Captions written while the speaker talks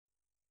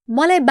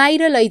मलाई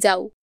बाहिर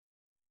लैजाऊ.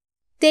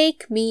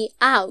 Take me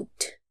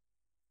out.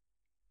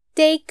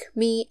 Take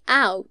me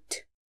out.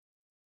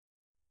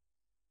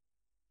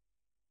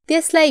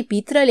 त्यसलाई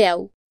भित्र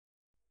ल्याऊ.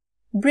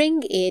 Bring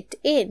it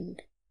in.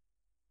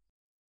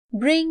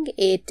 Bring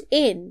it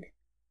in.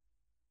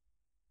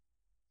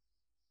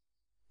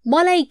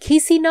 मलाई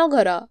खिसी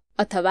नगर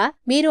अथवा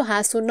मेरो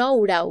हाँसो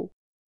नउडाऊ.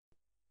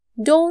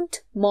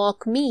 Don't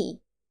mock me.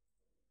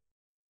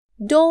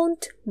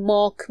 Don't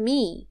mock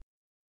me.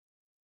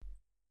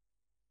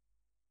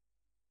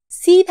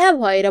 सीधा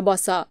भएर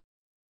बस.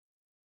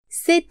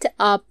 Sit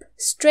up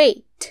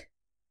straight.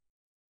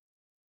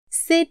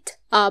 Sit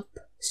up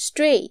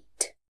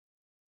straight.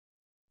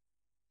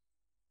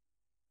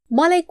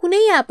 मलाई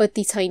कुनै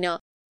आपत्ति छैन.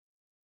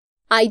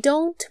 I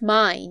don't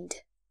mind.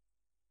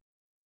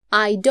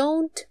 I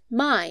don't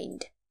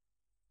mind.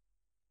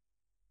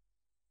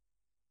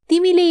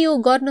 तिमीले यो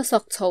गर्न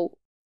सक्छौ.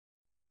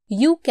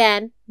 You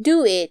can do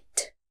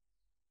it.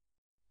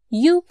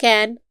 You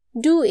can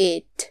do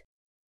it.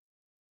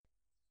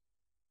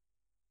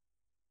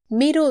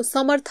 मेरो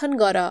समर्थन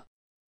गर.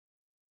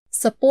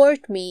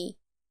 Support me.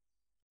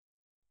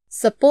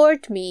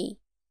 Support me.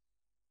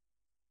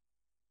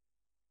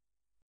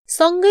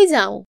 सँगै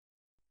जाऊ.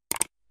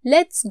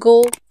 Let's go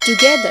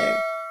together.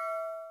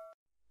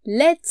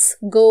 Let's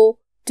go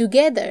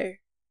together.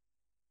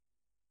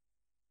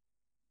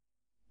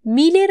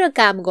 मिलेर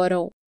काम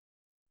गरौँ.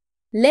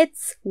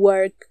 Let's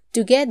work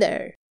together.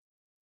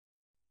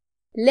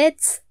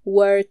 Let's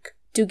work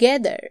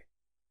together.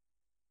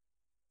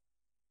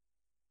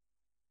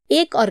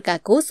 एक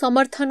अर्काको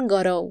समर्थन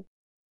गरौँ.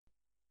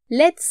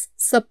 Let's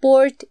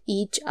support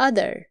each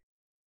other.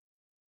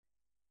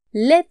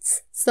 Let's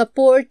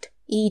support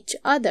each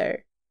other.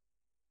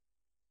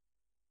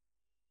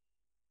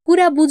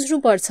 कुरा बुझ्नु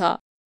पर्छ.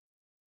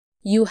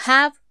 You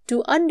have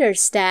to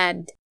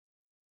understand.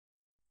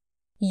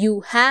 You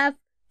have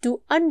to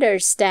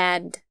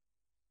understand.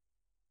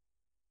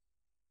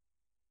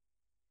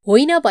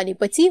 होइन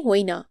भनेपछि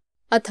होइन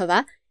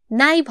अथवा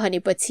नाइ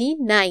भनेपछि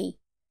नाइ.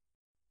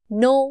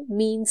 No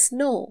means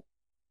no.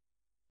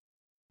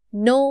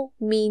 No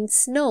means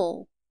no.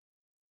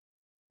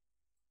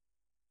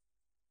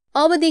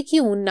 अबदेखि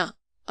हुन्न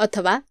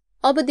अथवा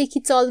अबदेखि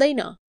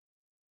चल्दैन.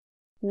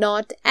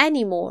 Not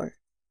anymore.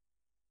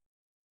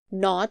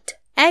 Not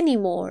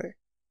anymore.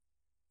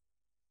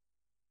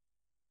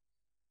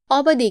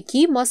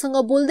 अबदेखि मसँग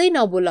बोल्दै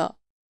नबोल.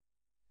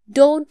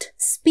 Don't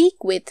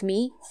speak with me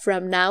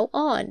from now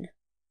on.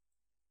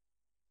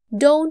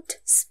 Don't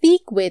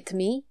speak with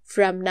me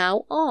from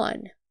now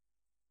on.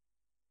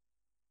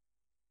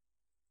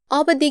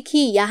 अबदेखि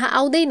यहाँ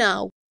आउँदैन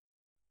आऊ.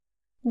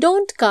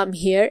 Don't come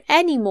here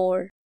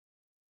anymore.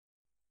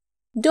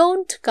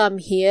 Don't come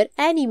here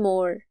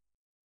anymore.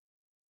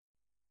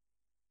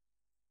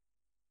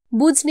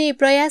 बुझ्ने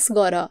प्रयास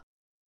गर.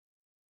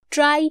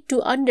 Try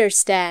to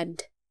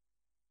understand.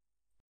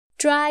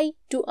 Try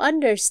to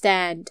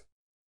understand.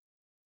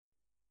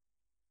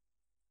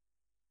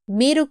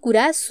 मेरो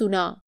कुरा सुन.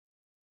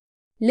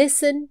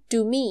 Listen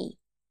to me.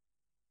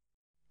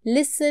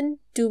 Listen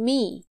to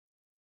me.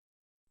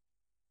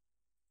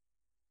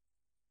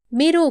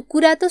 मेरो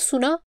कुरा त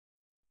सुन.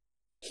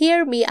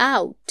 Hear me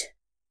out.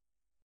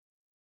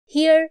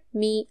 Hear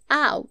me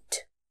out.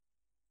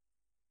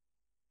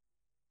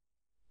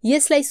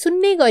 यसलाई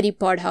सुन्ने गरी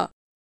पढ.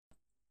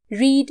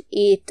 Read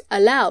it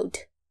aloud.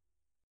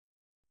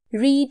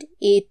 Read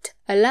it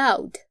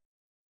aloud.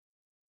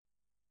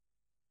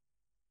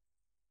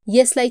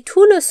 यसलाई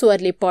ठूलो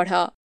स्वरले पढ.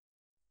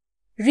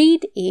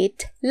 Read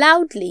it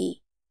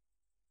loudly.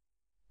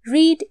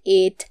 Read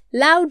it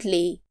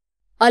loudly.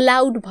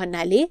 Aloud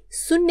भन्नाले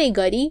सुन्ने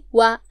गरी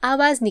वा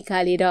आवाज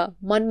निकालेर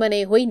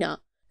मनमनै होइन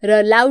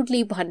र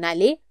loudly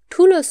भन्नाले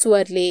ठूलो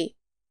स्वरले.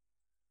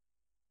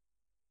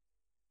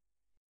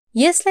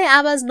 यसलाई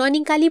आवाज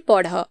ननिकाली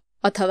पढ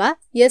अथवा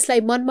यसलाई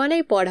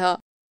मनमनै पढ.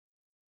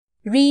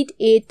 Read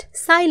it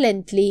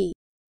silently.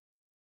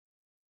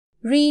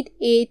 Read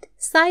it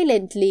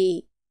silently.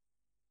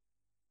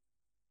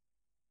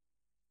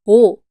 हो,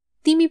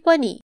 तिमी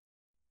पनि.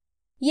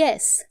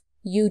 Yes,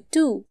 you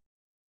too.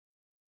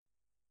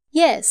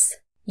 Yes,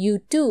 you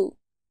too.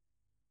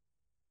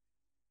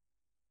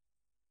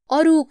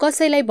 अरू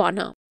कसैलाई भन.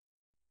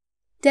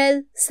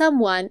 Tell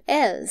someone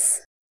else.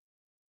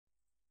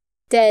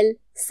 Tell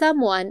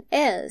someone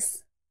else.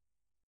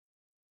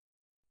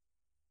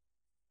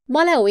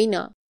 मलाई होइन.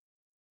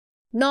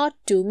 Not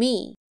to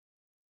me.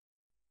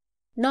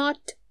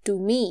 Not to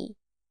me.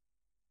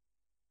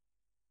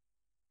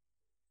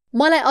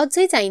 मलाई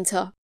अझै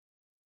चाहिन्छ.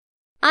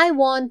 I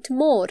want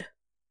more.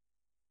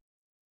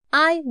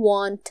 I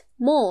want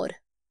more.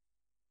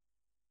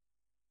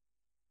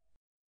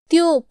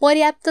 त्यो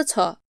पर्याप्त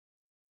छ.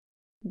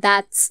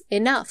 That's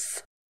enough.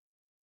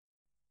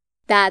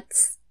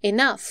 That's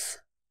enough.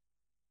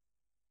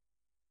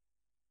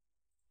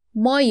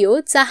 म यो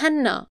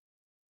चाहन्न.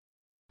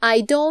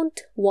 I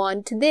don't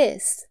want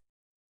this.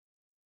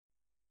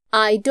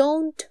 I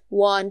don't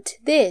want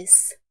this.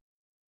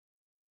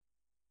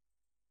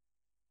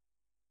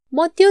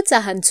 म त्यो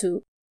चाहन्छु.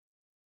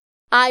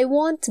 I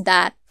want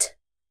that.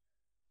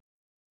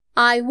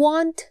 I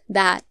want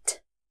that.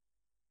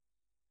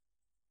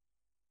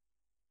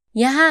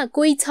 यहाँ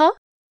कोही छ?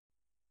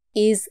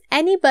 Is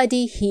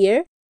anybody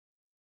here?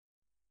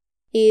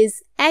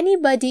 Is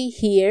anybody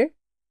here?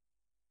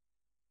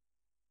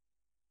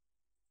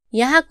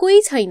 यहाँ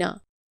कोही छैन.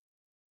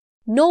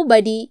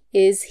 Nobody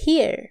is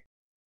here.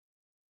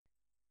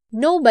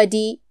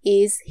 Nobody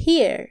is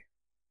here.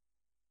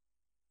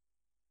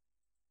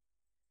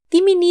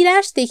 तिमी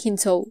निराश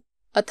देखिन्छौ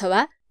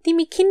अथवा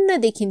तिमी खिन्न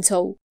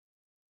देखिन्छौ.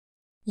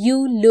 You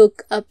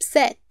look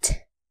upset.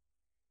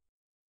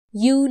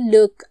 You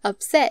look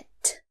upset.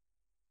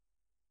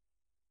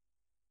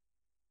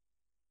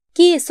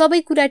 के सबै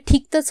कुरा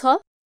ठीक त छ?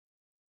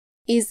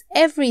 Is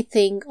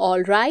everything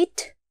all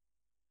right?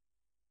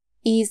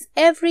 Is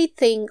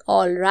everything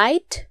all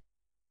right?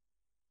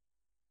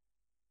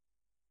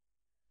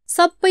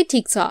 सबै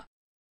ठीक छ.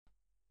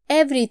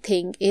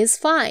 Everything is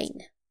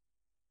fine.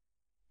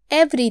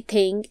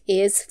 Everything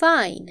is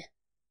fine.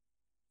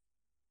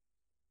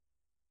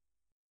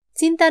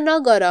 चिन्ता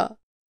नगर.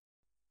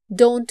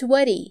 Don't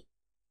worry.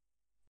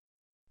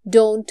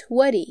 Don't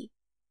worry.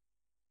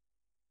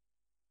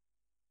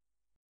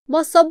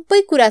 म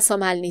सबै कुरा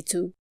सम्हाल्ने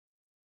छु.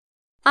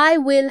 I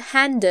will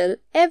handle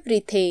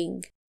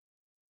everything.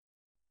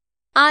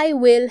 I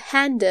will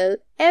handle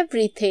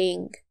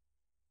everything.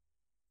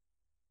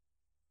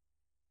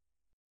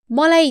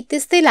 मलाई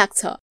त्यस्तै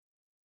लाग्छ.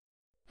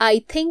 I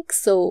think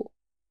so.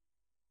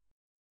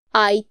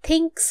 I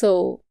think so.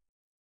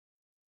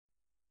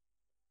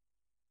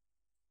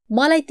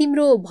 मलाई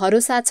तिम्रो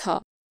भरोसा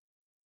छ.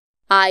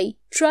 I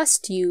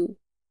trust you.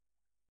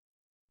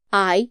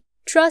 I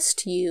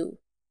trust you.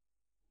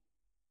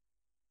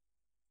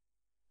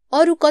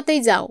 अरु कतै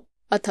जाऊ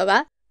अथवा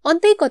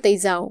अन्तै कतै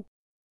जाऊ.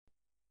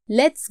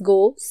 Let's go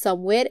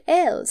somewhere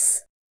else.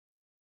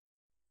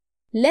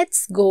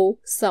 Let's go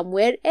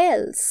somewhere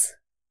else.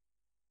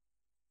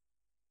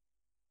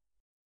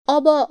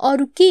 अब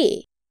अरु के?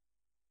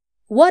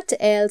 What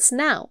else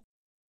now?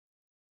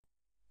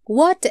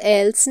 What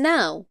else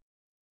now?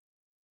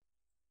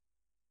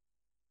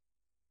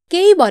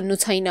 केही भन्नु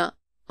छैन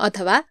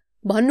अथवा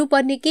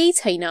भन्नुपर्ने केही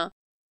छैन.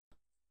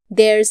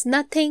 There's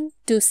nothing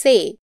to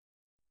say.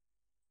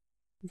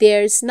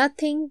 There's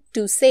nothing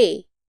to say.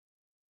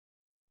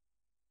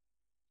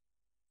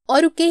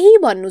 अरु केही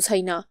भन्नु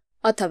छैन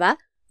अथवा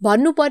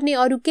भन्नुपर्ने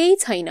अरु केही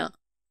छैन.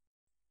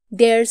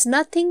 There's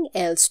nothing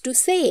else to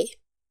say.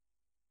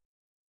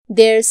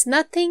 There's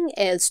nothing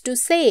else to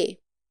say.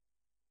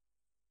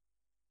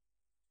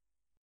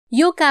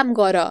 यो काम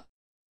गर.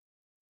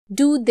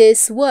 Do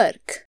this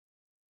work.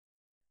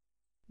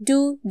 Do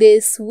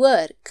this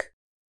work.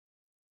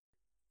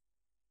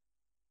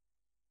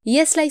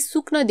 यसलाई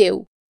सुक्न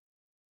देऊ.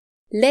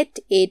 Let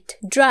it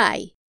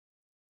dry.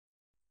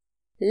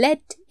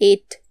 Let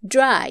it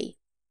dry.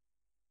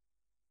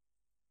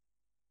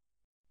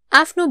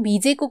 आफ्नो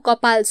भिजेको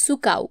कपाल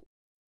सुकाऊ.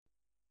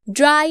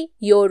 Dry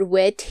your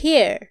wet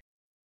hair.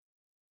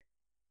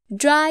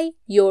 Dry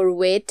your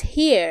wet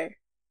hair.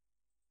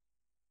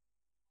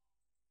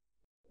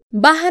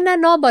 बहाना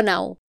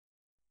नबनाऊ.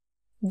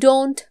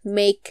 Don't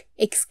make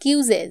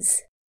excuses.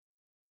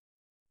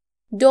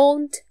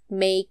 Don't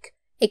make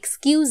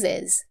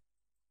excuses.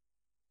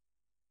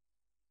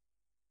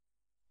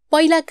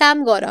 पहिला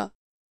काम गर.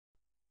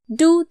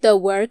 Do the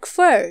work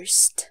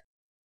first.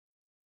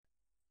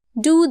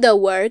 Do the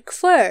work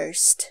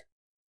first.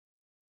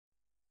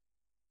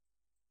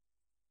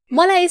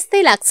 मलाई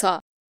यस्तै लाग्छ.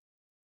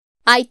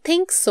 I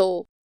think so.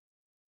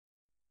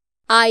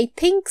 I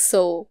think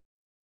so.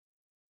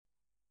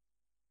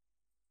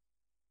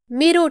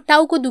 मेरो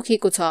टाउको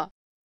दुखेको छ.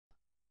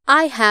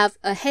 I have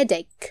a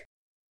headache.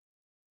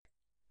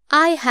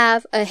 I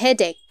have a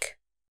headache.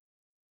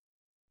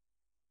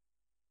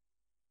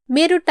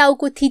 मेरो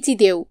टाउको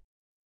थिचिदेऊ.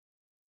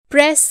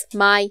 Press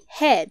my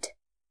head.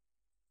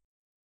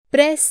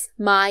 Press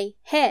my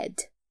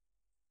head.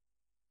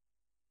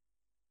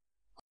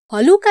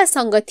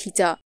 हलुकासँग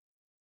थिच.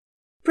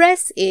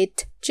 Press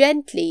it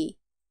gently.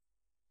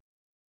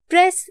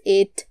 Press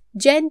it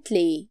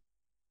gently.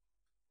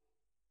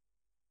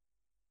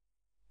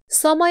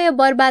 समय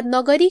बर्बाद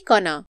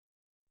नगरिकन.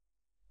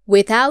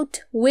 Without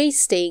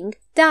wasting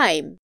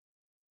time.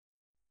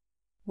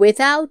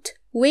 Without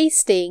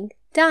wasting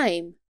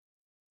time.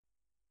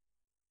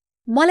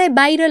 मलाई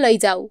बाहिर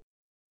लैजाऊ.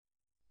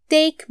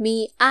 Take me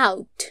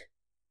out.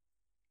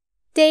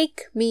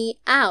 Take me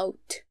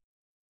out.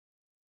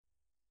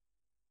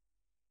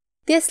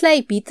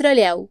 त्यसलाई भित्र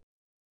ल्याऊ.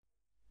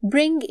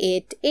 Bring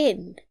it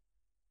in.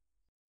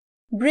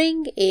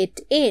 Bring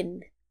it in.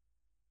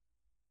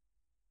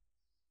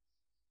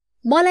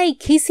 मलाई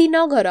खिसी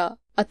नगर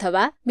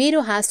अथवा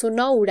मेरो हाँसो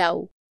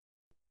नउडाऊ.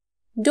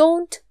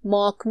 Don't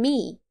mock me.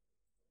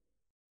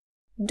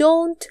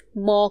 Don't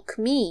mock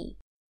me.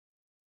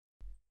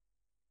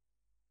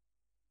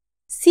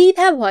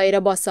 सीधा भएर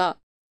बस.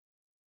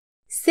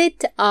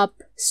 Sit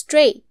up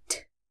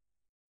straight.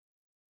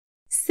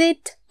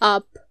 Sit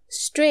up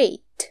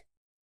straight.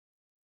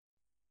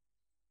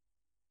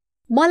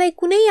 मलाई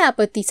कुनै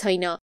आपत्ति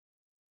छैन.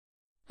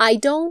 I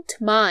don't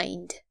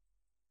mind.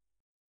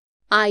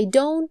 I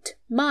don't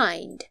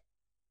mind.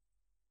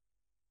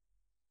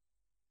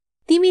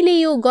 तिमीले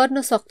यो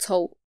गर्न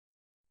सक्छौ.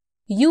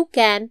 You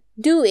can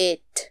do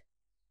it.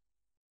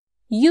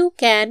 You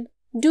can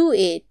do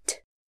it.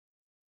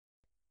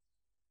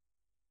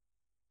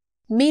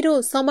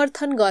 मेरो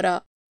समर्थन गर.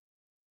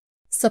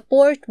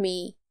 Support me.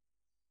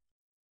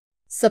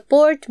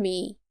 Support me.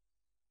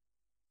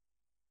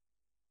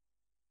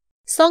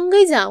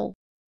 सँगै जाऊ.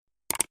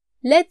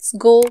 Let's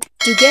go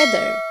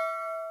together.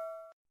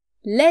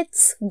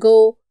 Let's go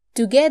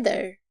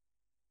together.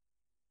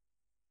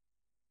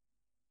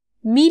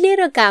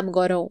 मिलेर काम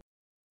गरौँ.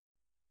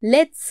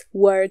 Let's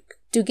work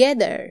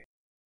together.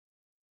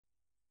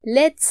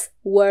 Let's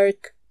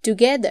work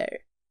together.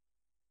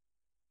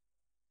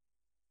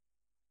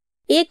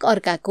 एक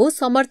अर्काको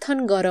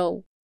समर्थन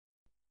गरौँ.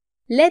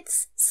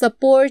 Let's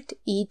support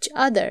each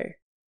other.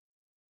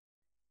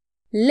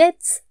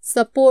 Let's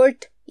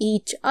support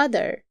each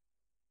other.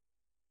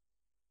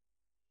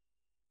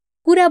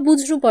 कुरा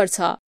बुझ्नु पर्छ.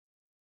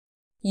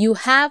 You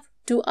have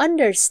to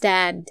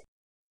understand.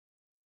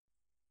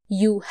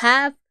 You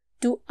have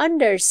to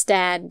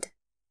understand.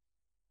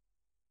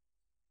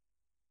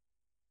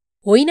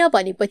 होइन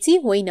भनेपछि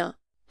होइन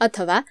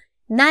अथवा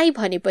नाइ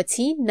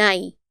भनेपछि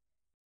नाइ.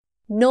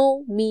 No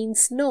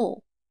means no.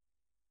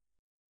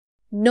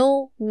 No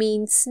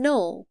means no.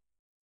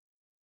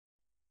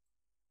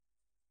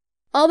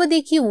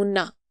 अबदेखि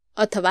हुन्न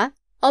अथवा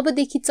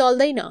अबदेखि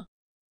चल्दैन.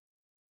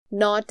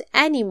 Not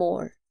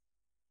anymore.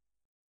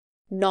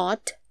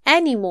 Not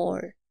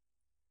anymore.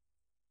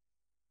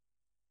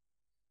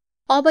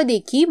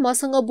 अबदेखि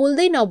मसँग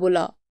बोल्दै नबोल.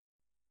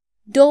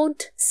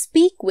 Don't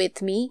speak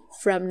with me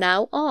from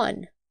now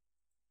on.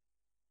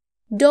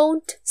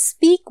 Don't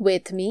speak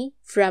with me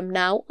from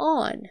now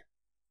on.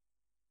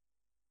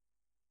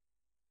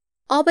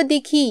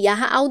 अबदेखि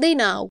यहाँ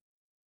आउँदैन आऊ.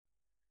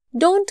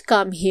 Don't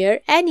come here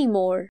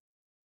anymore.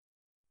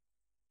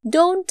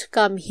 Don't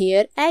come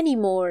here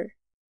anymore.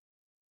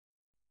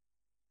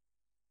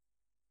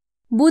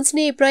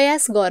 बुझ्ने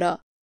प्रयास गर.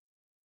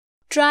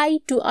 Try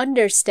to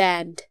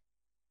understand.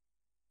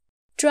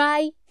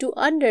 Try to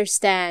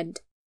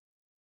understand.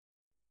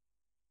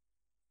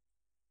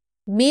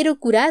 मेरो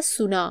कुरा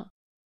सुन.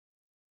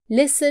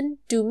 Listen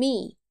to me.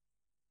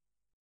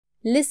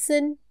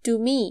 Listen to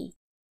me.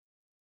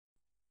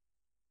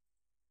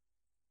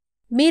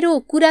 मेरो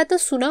कुरा त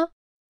सुन.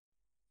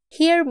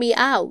 Hear me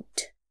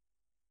out.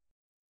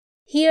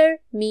 Hear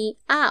me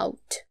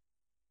out.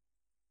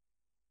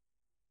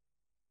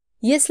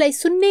 यसलाई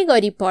सुन्ने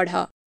गरी पढ.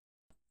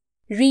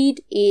 Read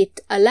it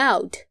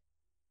aloud.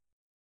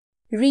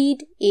 Read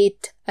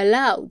it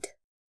aloud.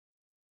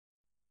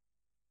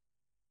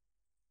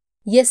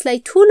 यसलाई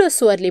ठूलो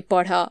स्वरले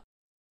पढ.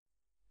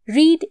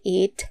 Read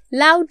it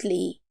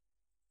loudly.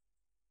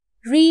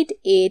 Read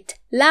it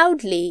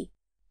loudly.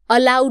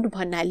 Aloud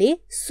भन्नाले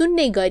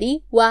सुन्ने गरी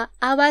वा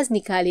आवाज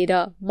निकालेर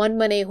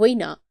मनमनै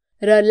होइन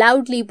र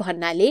loudly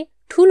भन्नाले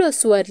ठूलो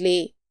स्वरले.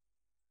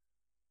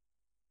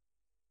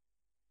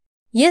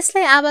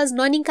 यसलाई आवाज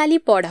ननिकाली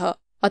पढ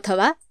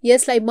अथवा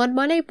यसलाई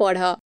मनमनै पढ.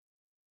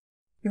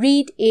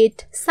 Read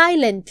it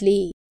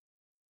silently.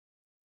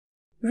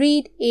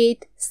 Read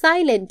it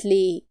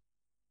silently.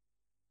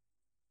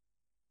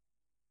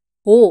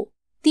 हो,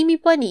 तिमी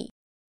पनि.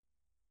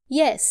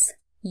 Yes,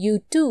 you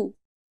too.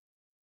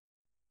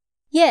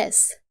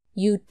 Yes,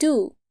 you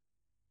too.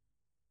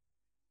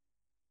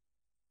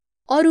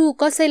 अरु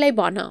कसैलाई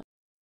भन.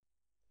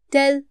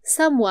 Tell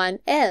someone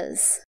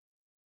else.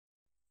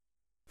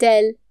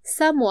 Tell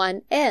someone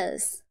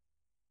else.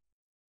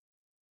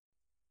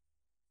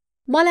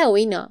 मलाई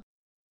होइन.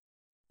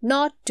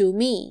 Not to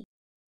me.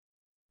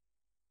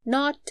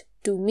 Not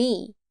to me.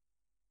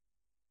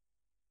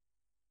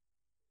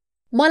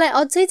 मलाई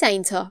अझै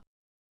चाहिन्छ.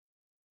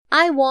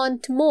 I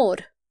want more.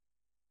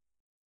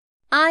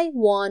 I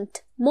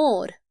want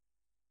more.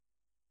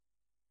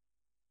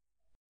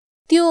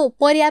 त्यो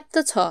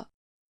पर्याप्त छ.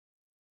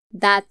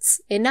 That's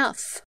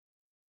enough.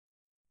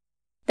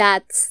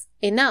 That's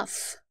enough.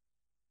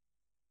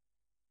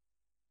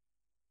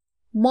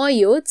 म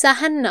यो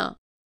चाहन्न.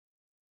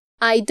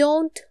 I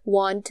don't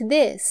want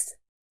this.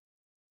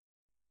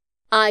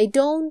 I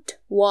don't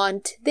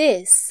want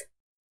this.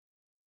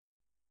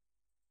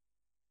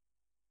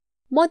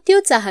 म त्यो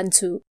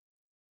चाहन्छु.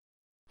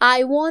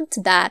 I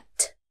want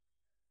that.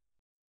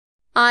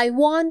 I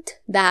want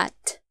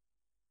that.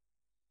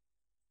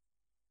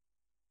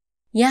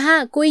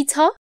 यहाँ कोही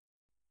छ?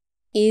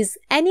 Is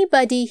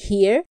anybody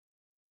here?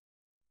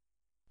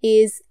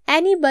 Is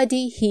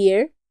anybody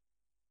here?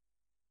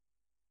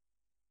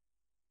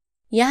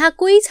 यहाँ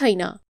कोही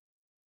छैन.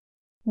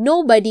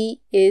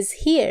 Nobody is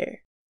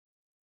here.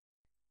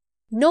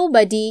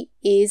 Nobody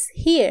is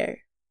here.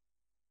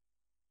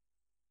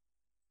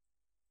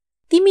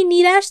 तिमी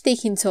निराश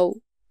देखिन्छौ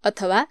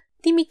अथवा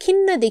तिमी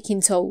खिन्न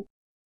देखिन्छौ.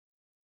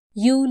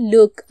 You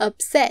look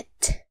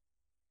upset.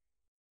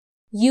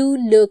 You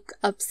look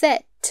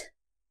upset.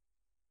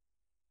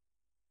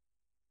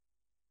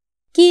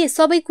 के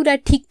सबै कुरा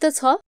ठीक त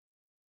छ?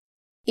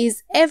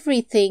 Is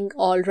everything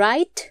all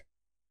right?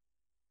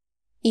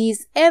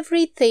 Is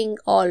everything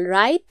all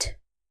right?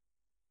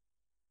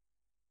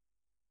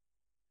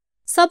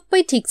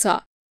 सबै ठीक छ.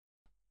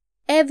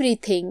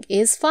 Everything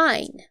is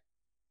fine.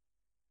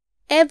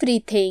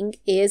 Everything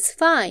is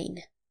fine.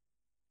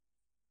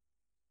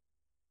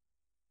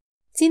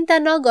 चिन्ता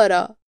नगर.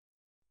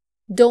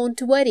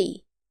 Don't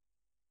worry.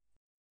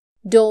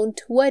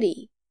 Don't worry.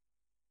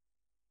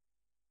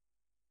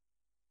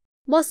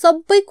 म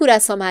सबै कुरा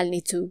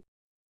सम्हाल्ने छु.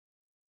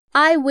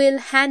 I will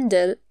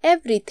handle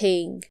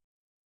everything.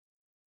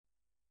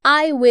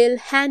 I will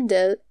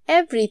handle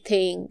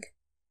everything.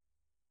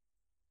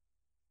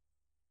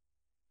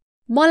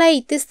 मलाई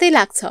त्यस्तै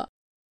लाग्छ.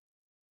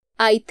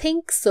 I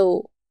think so.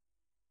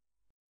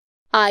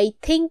 I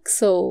think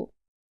so.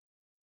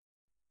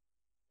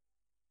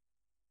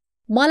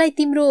 मलाई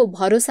तिम्रो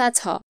भरोसा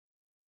छ.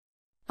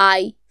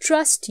 I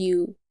trust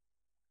you.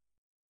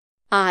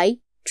 I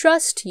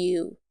trust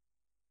you.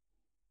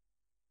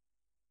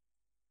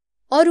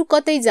 अरु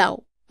कतै जाऊ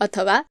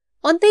अथवा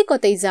अन्तै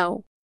कतै जाऊ.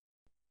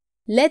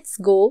 Let's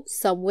go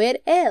somewhere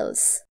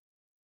else.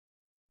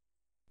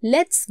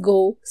 Let's go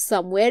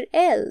somewhere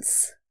else.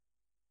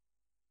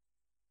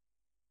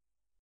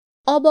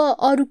 अब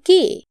अरु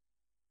के?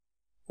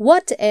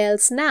 What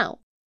else now?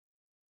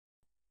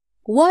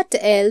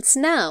 What else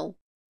now?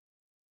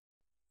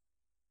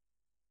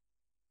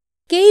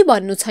 केही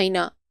भन्नु छैन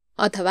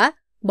अथवा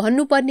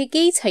भन्नुपर्ने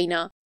केही छैन.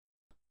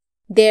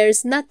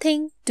 There's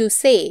nothing to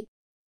say.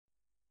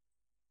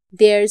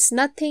 There's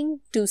nothing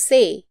to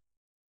say.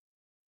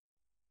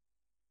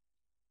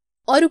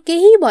 अरु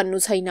केही भन्नु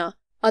छैन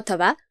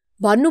अथवा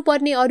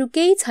भन्नुपर्ने अरु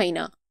केही छैन.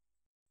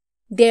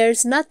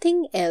 There's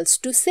nothing else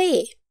to say.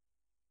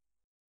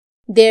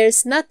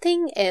 There's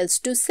nothing else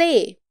to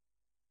say.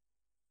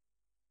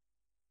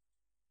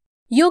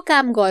 यो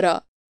काम गर.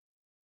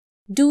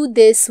 Do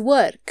this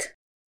work.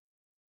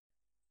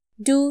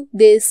 Do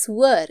this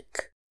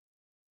work.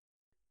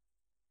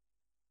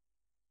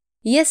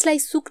 यसलाई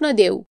सुक्न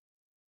देऊ.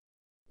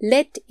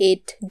 Let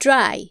it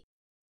dry.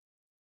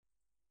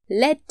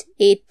 Let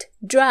it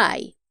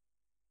dry.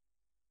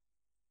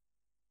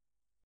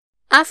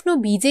 आफ्नो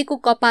भिजेको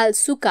कपाल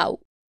सुकाऊ.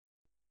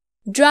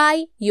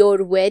 Dry your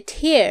wet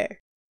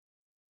hair.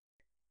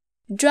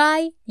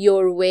 Dry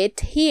your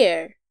wet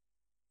hair.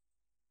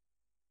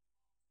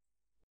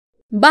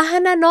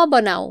 बहाना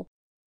नबनाऊ.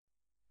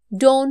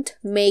 Don't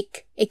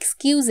make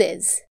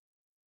excuses.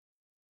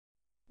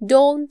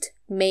 Don't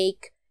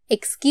make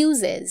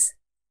excuses.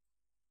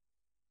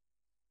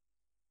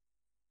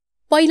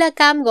 पहिला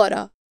काम गर.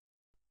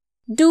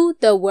 Do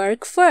the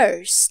work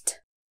first.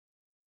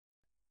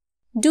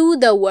 Do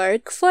the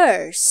work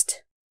first.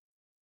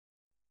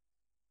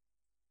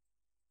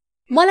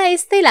 मलाई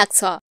यस्तै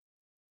लाग्छ.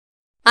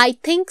 I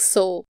think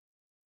so.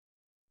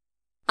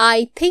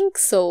 I think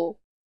so.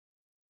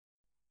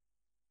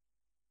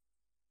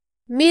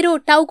 मेरो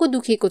टाउको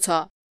दुखेको छ.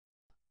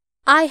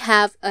 I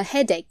have a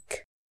headache.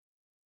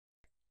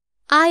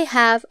 I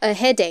have a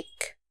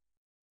headache.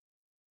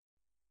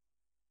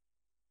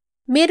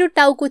 मेरो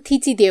टाउको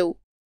थिचिदेऊ.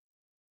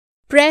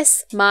 Press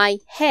my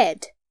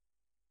head.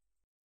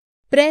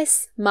 Press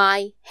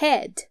my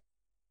head.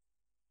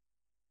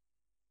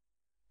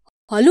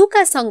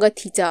 हलुकासँग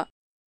थिच.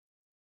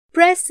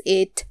 Press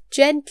it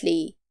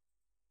gently.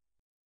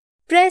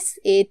 Press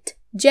it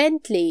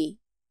gently.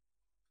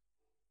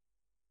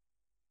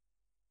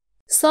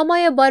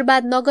 समय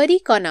बर्बाद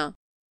नगरिकन.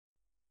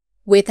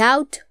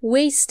 Without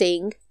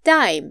wasting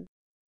time.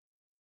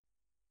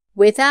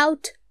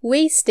 Without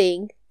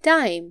wasting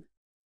time.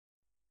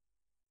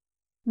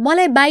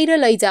 मलाई बाहिर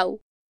लैजाऊ.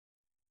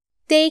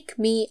 Take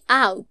me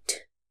out.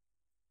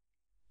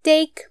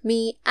 Take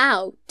me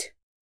out.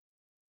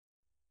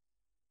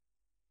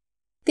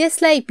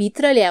 त्यसलाई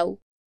भित्र ल्याऊ.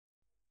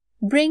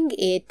 Bring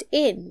it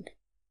in.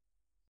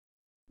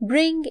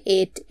 Bring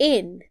it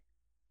in.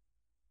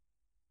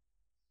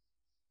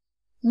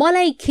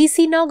 मलाई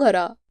खिसी नगर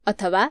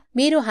अथवा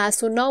मेरो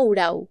हाँसो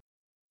नउडाऊ.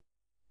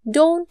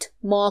 Don't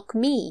mock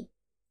me.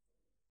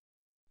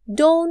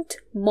 Don't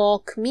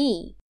mock me.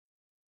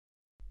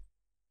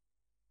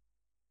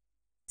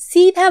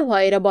 सीधा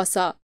भएर बस.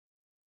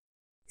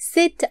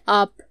 Sit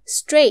up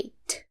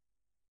straight.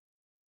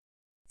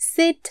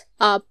 Sit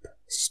up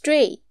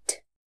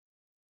straight.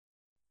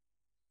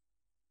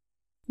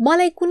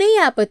 मलाई कुनै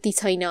आपत्ति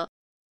छैन.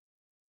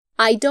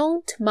 I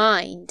don't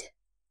mind.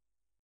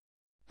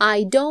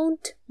 I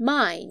don't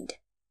mind.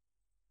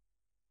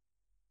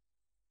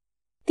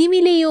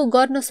 तिमीले यो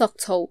गर्न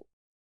सक्छौ.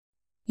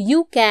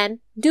 You can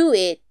do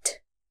it.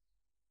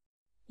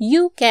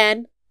 You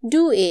can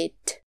do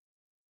it.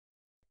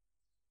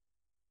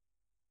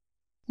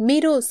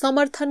 मेरो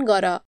समर्थन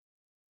गर.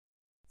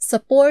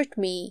 Support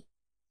me.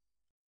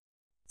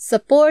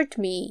 Support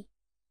me.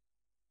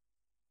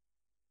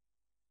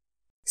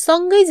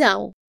 सँगै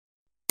जाऊ.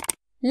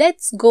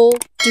 Let's go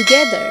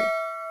together.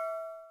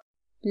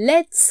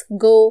 Let's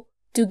go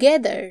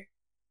together.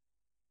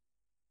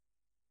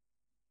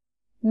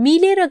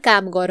 मिलेर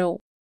काम गरौँ.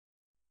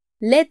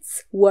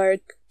 Let's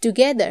work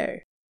together.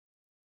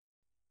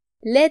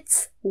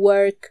 Let's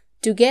work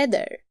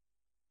together.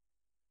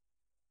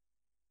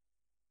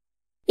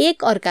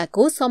 एक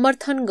अर्काको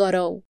समर्थन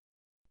गरौँ.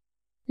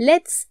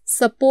 Let's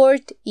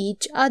support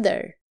each other.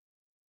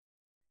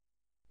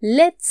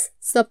 Let's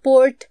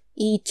support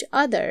each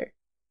other.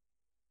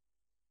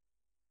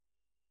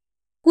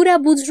 कुरा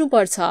बुझ्नु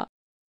पर्छ.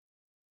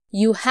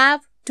 You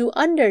have to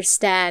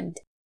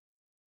understand.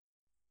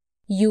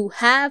 You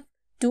have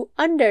to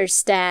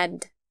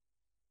understand.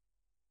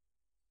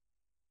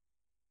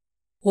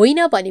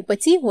 होइन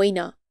भनेपछि होइन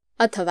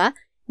अथवा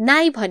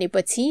नाइ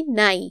भनेपछि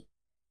नाइ.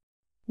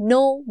 No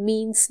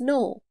means no.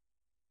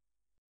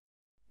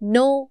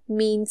 No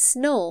means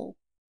no.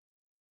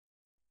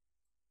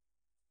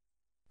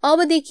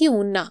 अबदेखि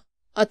हुन्न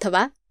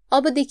अथवा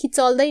अबदेखि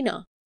चल्दैन.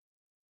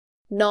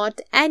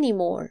 Not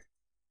anymore.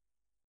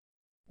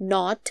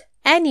 Not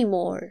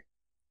anymore.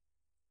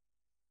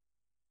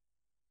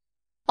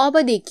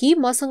 अबदेखि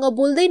मसँग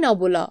बोल्दै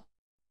नबोल.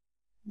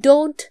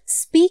 Don't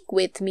speak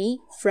with me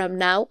from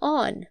now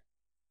on.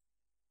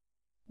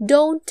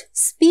 Don't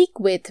speak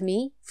with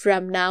me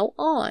from now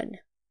on.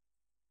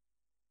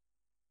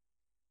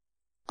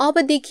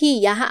 अबदेखि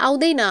यहाँ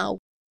आउँदै नआऊ.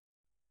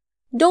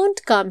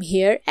 Don't come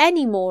here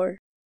anymore.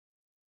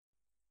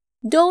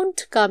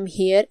 Don't come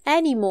here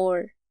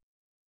anymore.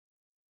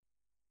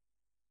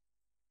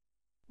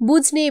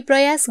 बुझ्ने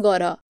प्रयास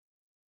गर.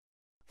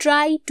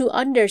 Try to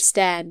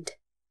understand.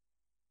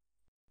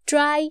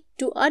 Try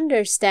to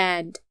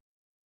understand.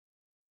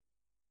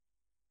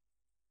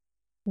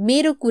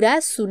 मेरो कुरा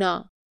सुन.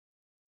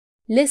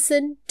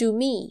 Listen to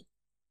me.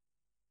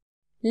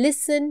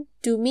 Listen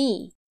to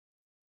me.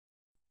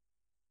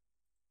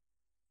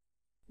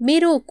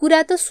 मेरो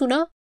कुरा त सुन.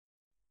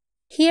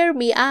 Hear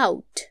me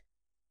out.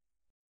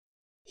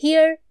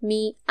 Hear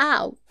me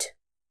out.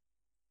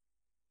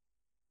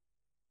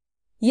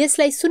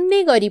 यसलाई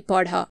सुन्ने गरी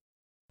पढ.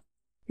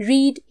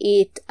 Read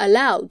it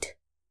aloud.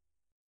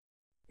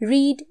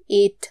 Read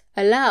it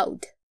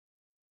aloud.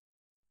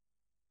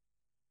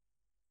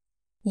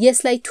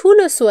 यसलाई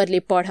ठूलो स्वरले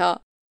पढ.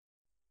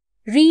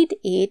 Read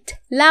it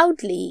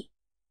loudly.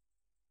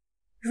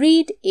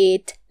 Read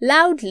it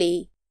loudly.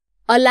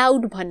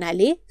 Aloud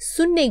भन्नाले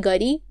सुन्ने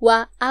गरी वा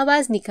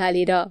आवाज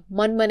निकालेर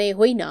मनमनै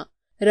होइन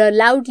र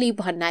loudly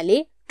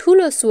भन्नाले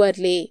ठूलो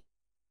स्वरले.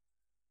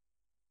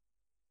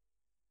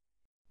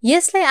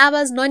 यसलाई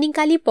आवाज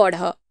ननिकाली पढ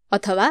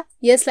अथवा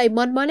यसलाई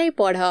मनमनै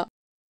पढ.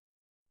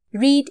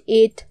 Read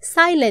it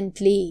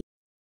silently.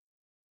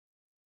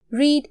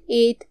 Read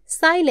it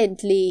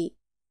silently.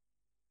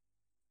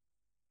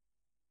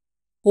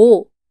 हो,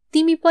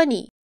 तिमी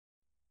पनि.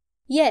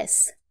 Yes,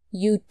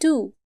 you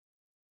too.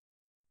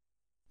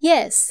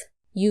 Yes,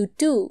 you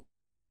too.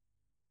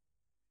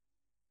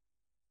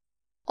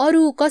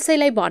 अरु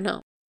कसैलाई भन.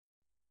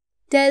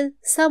 Tell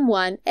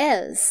someone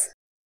else.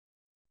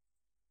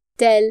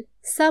 Tell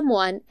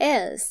someone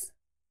else.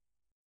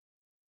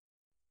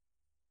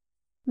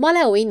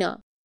 मलाई होइन.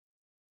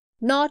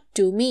 Not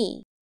to me.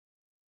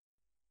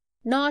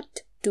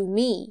 Not to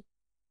me.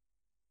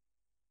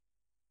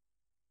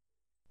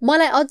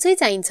 मलाई अझै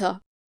चाहिन्छ.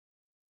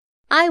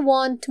 I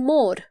want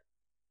more.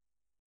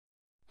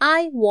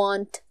 I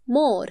want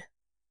more.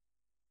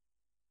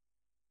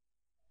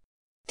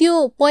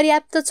 त्यो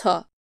पर्याप्त छ.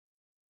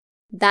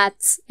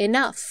 That's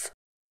enough.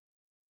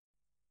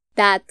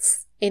 That's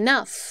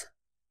enough.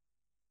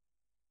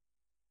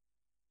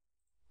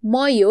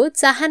 म यो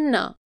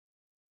चाहन्न.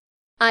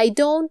 I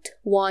don't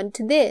want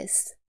this.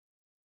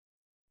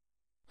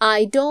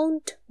 I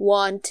don't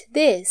want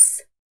this.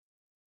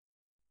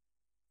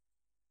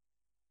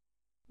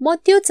 म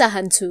त्यो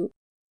चाहन्छु.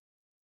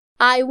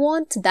 I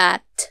want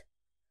that.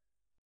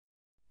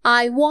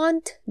 I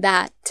want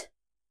that.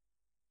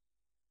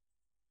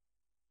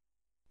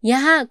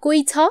 यहाँ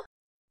कोही छ?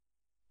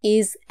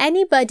 Is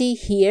anybody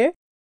here?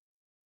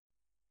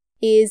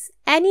 Is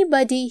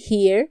anybody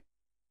here?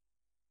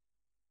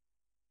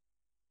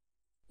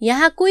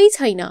 यहाँ कोही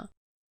छैन.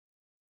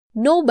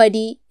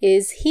 Nobody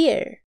is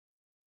here.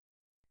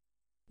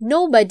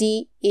 Nobody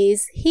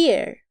is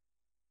here.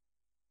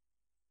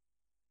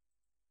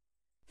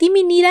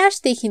 तिमी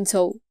निराश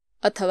देखिन्छौ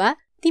अथवा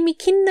तिमी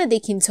खिन्न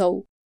देखिन्छौ.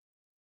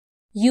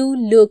 You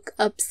look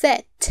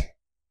upset.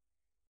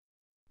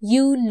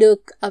 You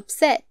look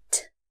upset.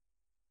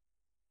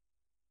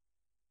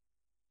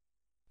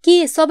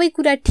 के सबै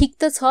कुरा ठीक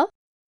त छ?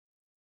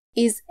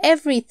 Is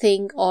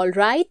everything all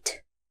right?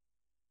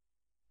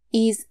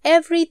 Is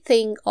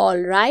everything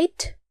all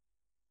right?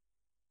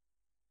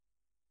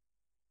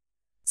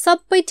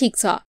 सबै ठीक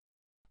छ.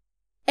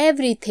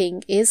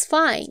 Everything is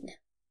fine.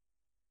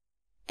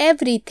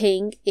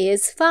 Everything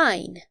is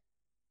fine.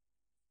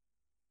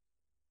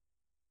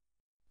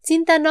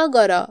 चिन्ता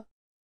नगर.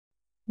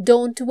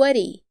 Don't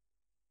worry.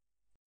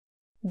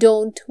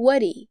 Don't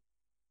worry.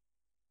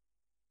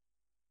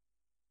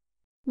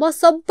 म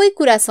सबै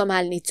कुरा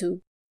सम्हाल्ने छु.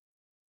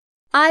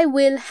 I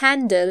will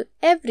handle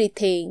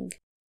everything.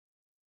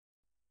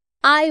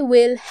 I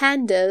will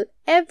handle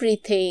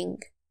everything.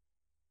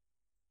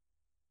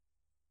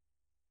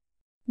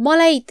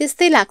 मलाई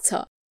त्यस्तै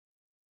लाग्छ.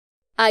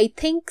 I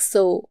think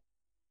so.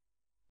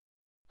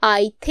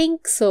 I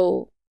think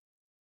so.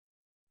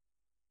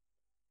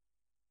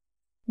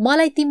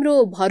 मलाई तिम्रो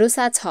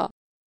भरोसा छ.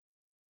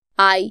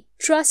 I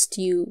trust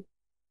you.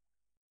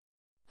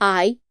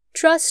 I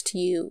trust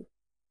you.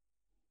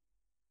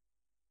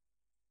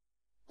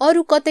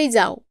 अरु कतै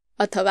जाऊ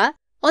अथवा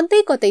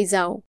अन्तै कतै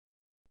जाऊ.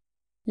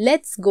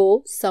 Let's go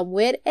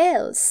somewhere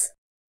else.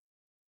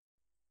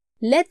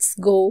 Let's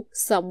go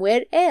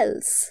somewhere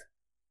else.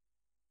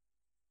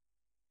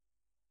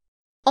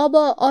 अब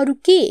अरु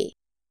के?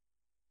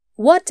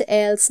 What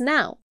else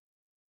now?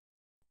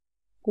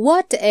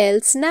 What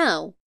else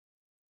now?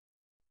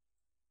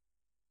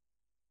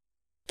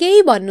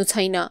 केही भन्नु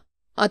छैन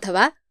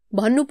अथवा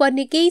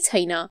भन्नुपर्ने केही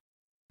छैन.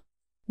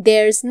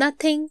 There's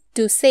nothing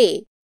to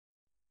say.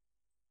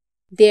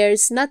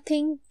 There's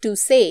nothing to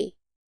say.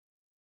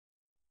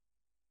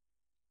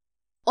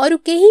 अरु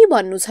केही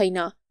भन्नु छैन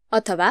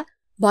अथवा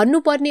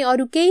भन्नुपर्ने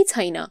अरु केही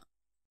छैन.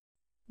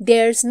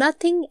 There's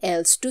nothing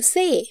else to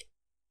say.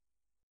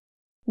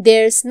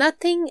 There's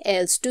nothing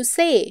else to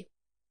say.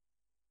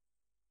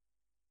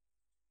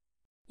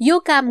 यो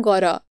काम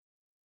गर.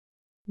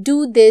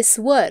 Do this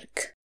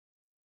work.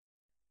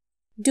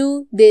 Do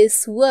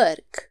this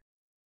work.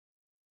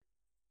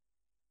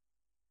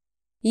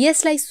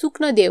 यसलाई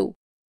सुक्न देऊ.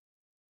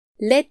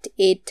 Let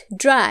it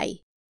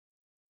dry.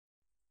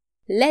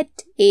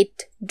 Let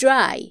it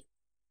dry.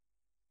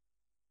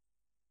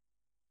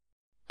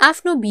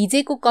 आफ्नो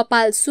भिजेको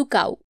कपाल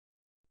सुकाऊ.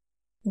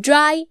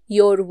 Dry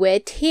your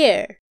wet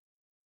hair.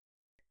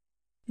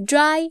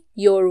 Dry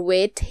your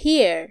wet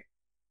hair.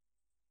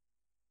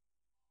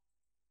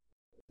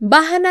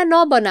 बहाना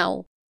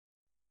नबनाऊ.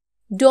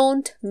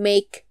 Don't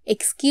make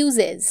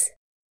excuses.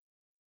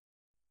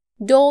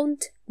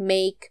 Don't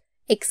make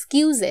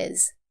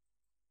excuses.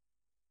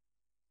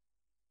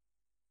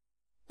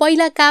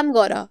 पहिला काम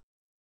गर.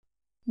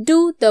 Do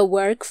the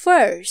work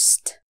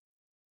first.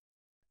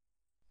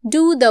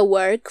 Do the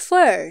work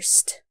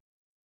first.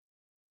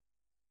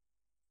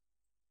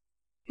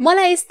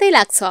 मलाई यस्तै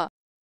लाग्छ.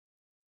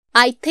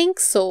 I think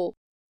so.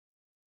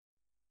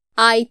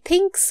 I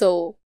think so.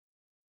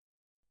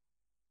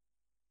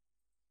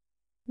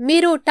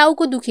 मेरो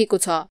टाउको दुखेको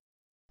छ.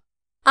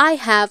 I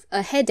have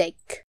a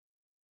headache.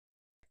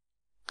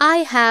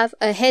 I have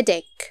a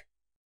headache.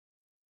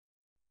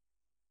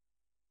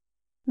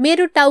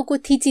 मेरो टाउको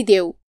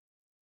थिचिदेऊ.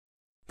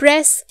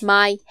 Press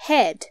my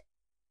head.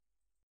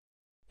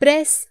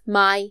 Press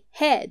my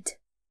head.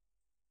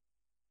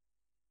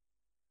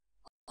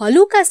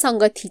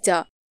 हलुकासँग थिच.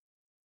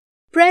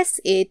 Press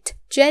it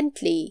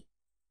gently.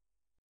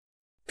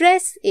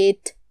 Press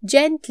it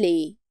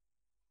gently.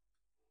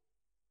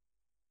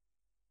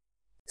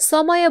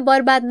 समय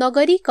बर्बाद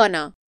नगरिकन.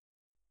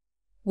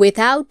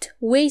 Without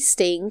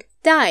wasting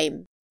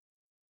time.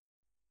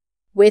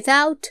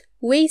 Without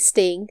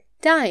wasting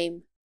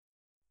time.